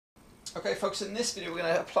Okay folks, in this video we're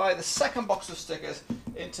going to apply the second box of stickers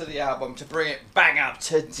into the album to bring it bang up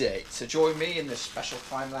to date. So join me in this special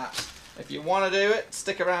time lapse. If you want to do it,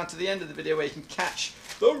 stick around to the end of the video where you can catch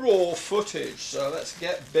the raw footage. So let's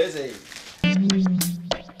get busy.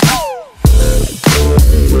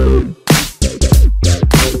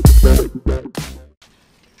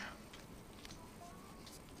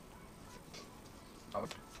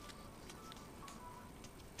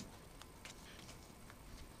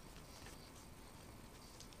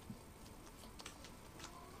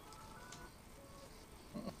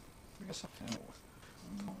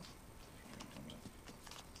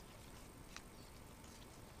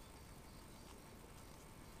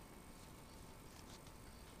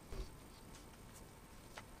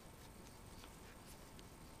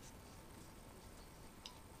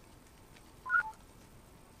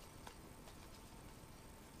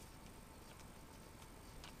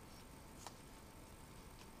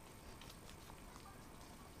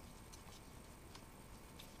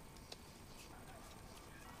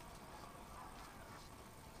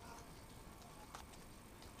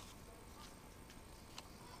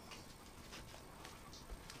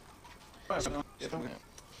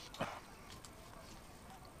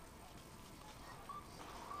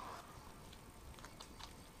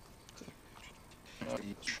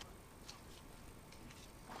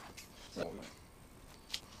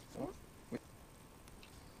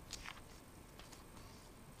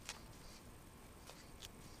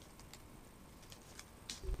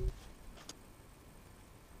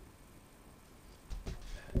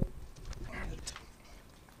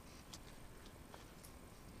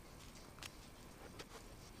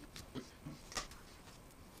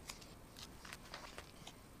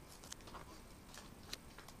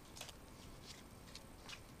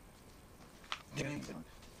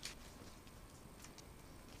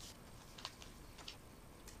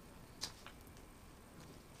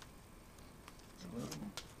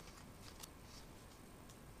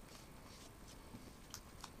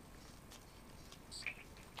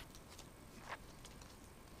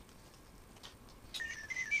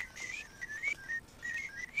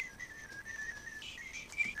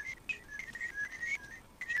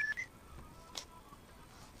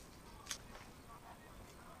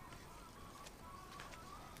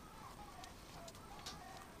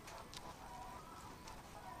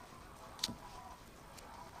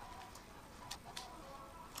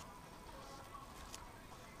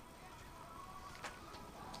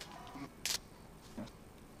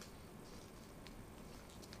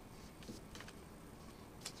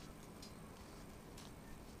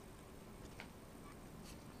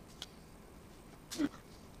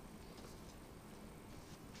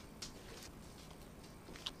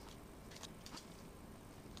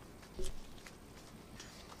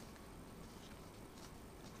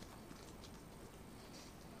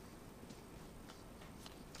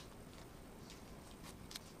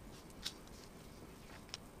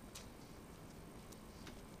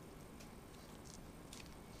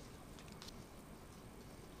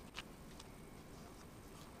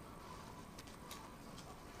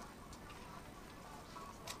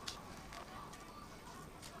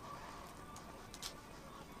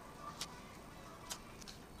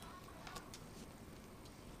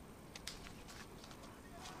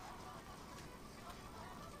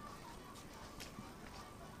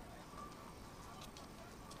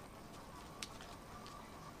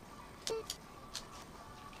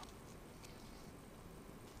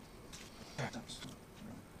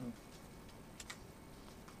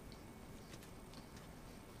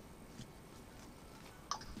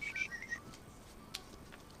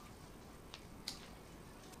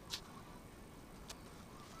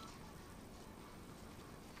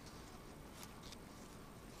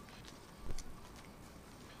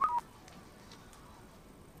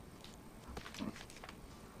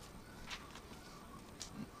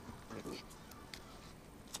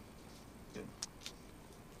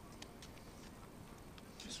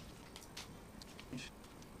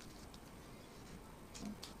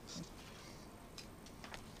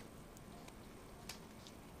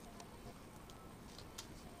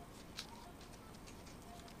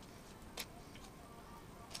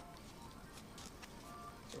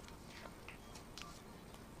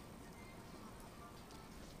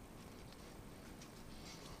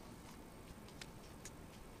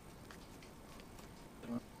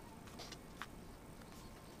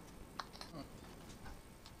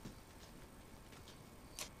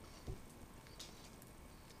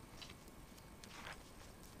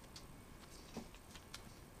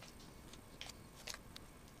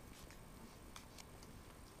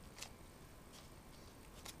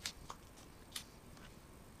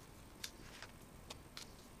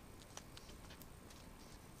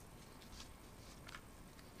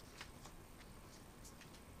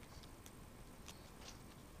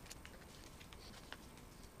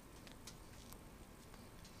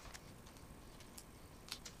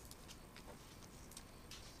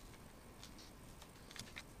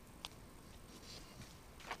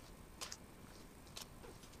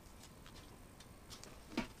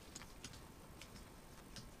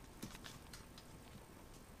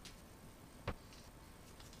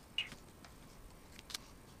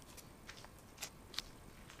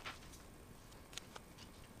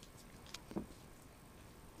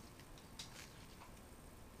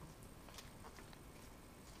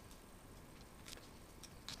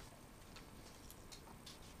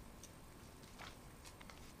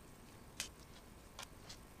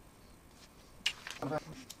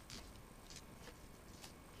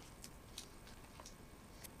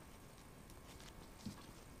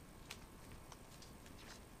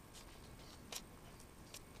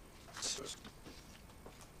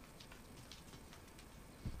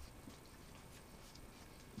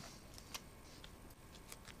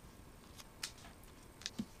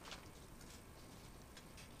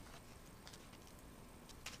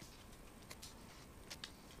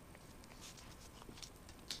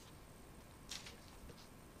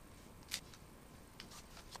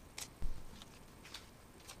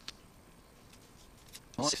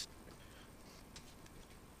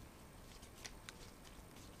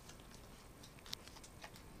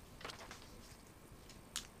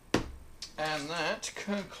 that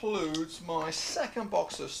concludes my second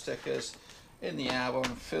box of stickers in the album.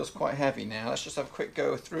 It feels quite heavy now. Let's just have a quick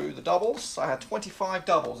go through the doubles. I had 25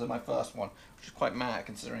 doubles in my first one, which is quite mad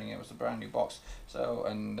considering it was a brand new box. So,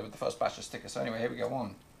 and with the first batch of stickers. So anyway, here we go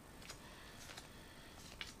on.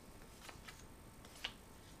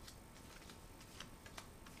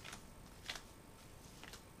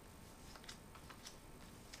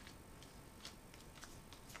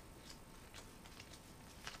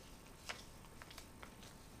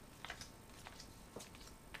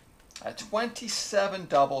 I had 27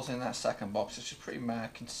 doubles in that second box, which is pretty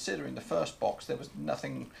mad considering the first box there was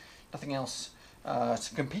nothing else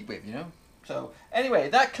to compete with, you know. So anyway,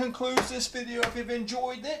 that concludes this video. If you've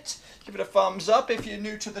enjoyed it, give it a thumbs up. If you're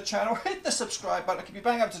new to the channel, hit the subscribe button. Keep you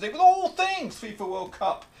bang up to date with all things FIFA World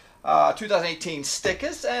Cup 2018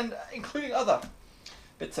 stickers, and including other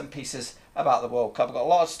bits and pieces about the World Cup. I've got a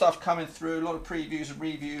lot of stuff coming through, a lot of previews and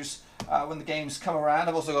reviews when the games come around.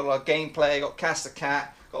 I've also got a lot of gameplay, got Cast a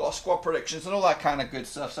Cat, got a lot of squad predictions and all that kind of good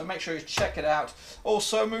stuff, so make sure you check it out.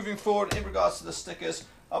 Also, moving forward in regards to the stickers,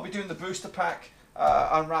 I'll be doing the booster pack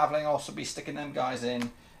unraveling. I'll also be sticking them guys in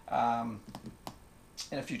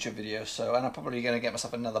a future video. So, and I'm probably going to get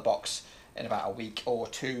myself another box in about a week or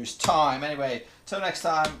two's time. Anyway, till next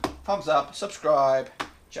time, thumbs up, subscribe,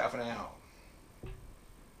 ciao for now.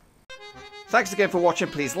 Thanks again for watching.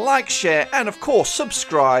 Please like, share, and of course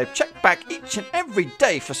subscribe. Check back each and every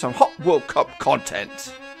day for some hot World Cup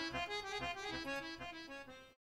content.